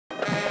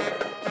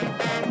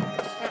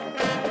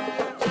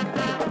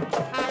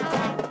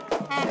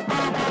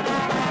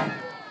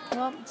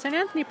St.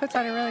 Anthony puts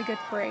on a really good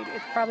parade.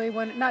 It's probably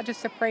one, not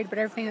just the parade, but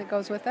everything that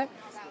goes with it.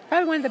 It's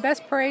probably one of the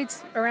best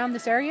parades around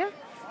this area.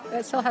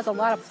 It still has a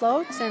lot of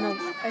floats, and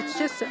it's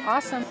just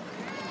awesome.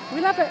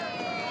 We love it.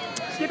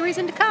 It's a good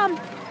reason to come.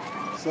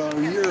 So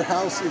your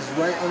house is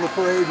right on the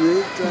parade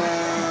route.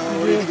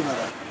 What do you think about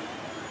that?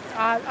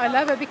 I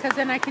love it because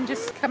then I can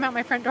just come out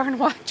my front door and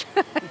watch.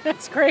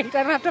 That's great.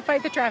 I don't have to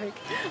fight the traffic.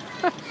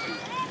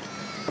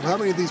 How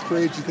many of these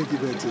parades do you think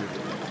you've been to?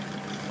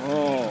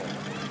 Oh,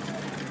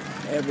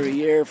 every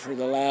year for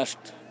the last,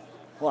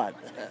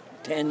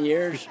 10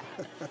 years?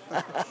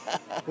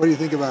 What do you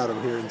think about them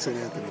here in St.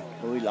 Anthony?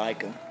 We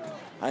like them.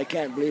 I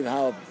can't believe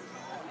how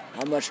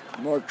much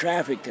more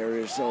traffic there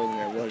is than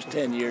there was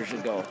 10 years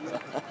ago.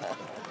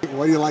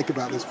 What do you like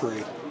about this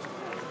parade?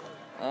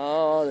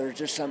 Oh, there's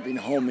just something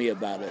homey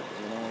about it,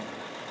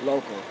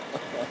 local.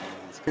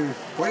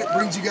 What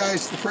brings you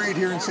guys to the parade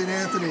here in St.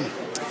 Anthony?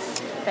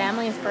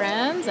 Family and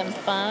friends and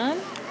fun.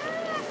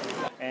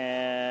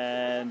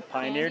 And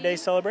Pioneer Day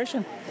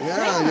celebration.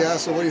 Yeah.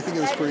 So what do you think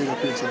of this parade up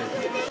here in St.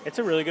 Anthony? It's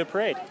a really good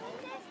parade.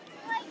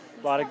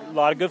 A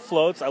lot of good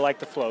floats. I like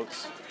the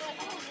floats.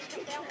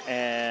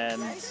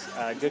 And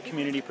good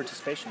community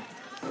participation.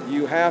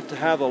 You have to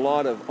have a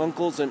lot of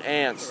uncles and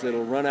aunts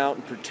that'll run out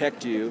and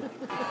protect you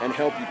and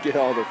help you get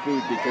all the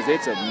food, because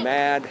it's a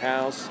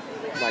madhouse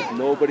like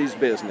nobody's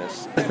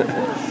business.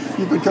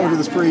 You've been coming to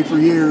this parade for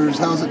years.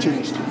 How's it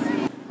changed?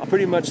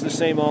 Pretty much the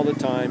same all the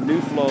time.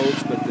 New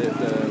floats, but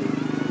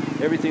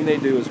everything they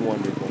do is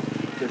wonderful.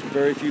 There's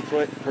very few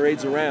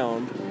parades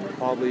around.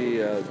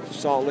 Probably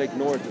Salt Lake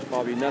North is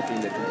probably nothing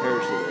that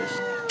compares to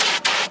this.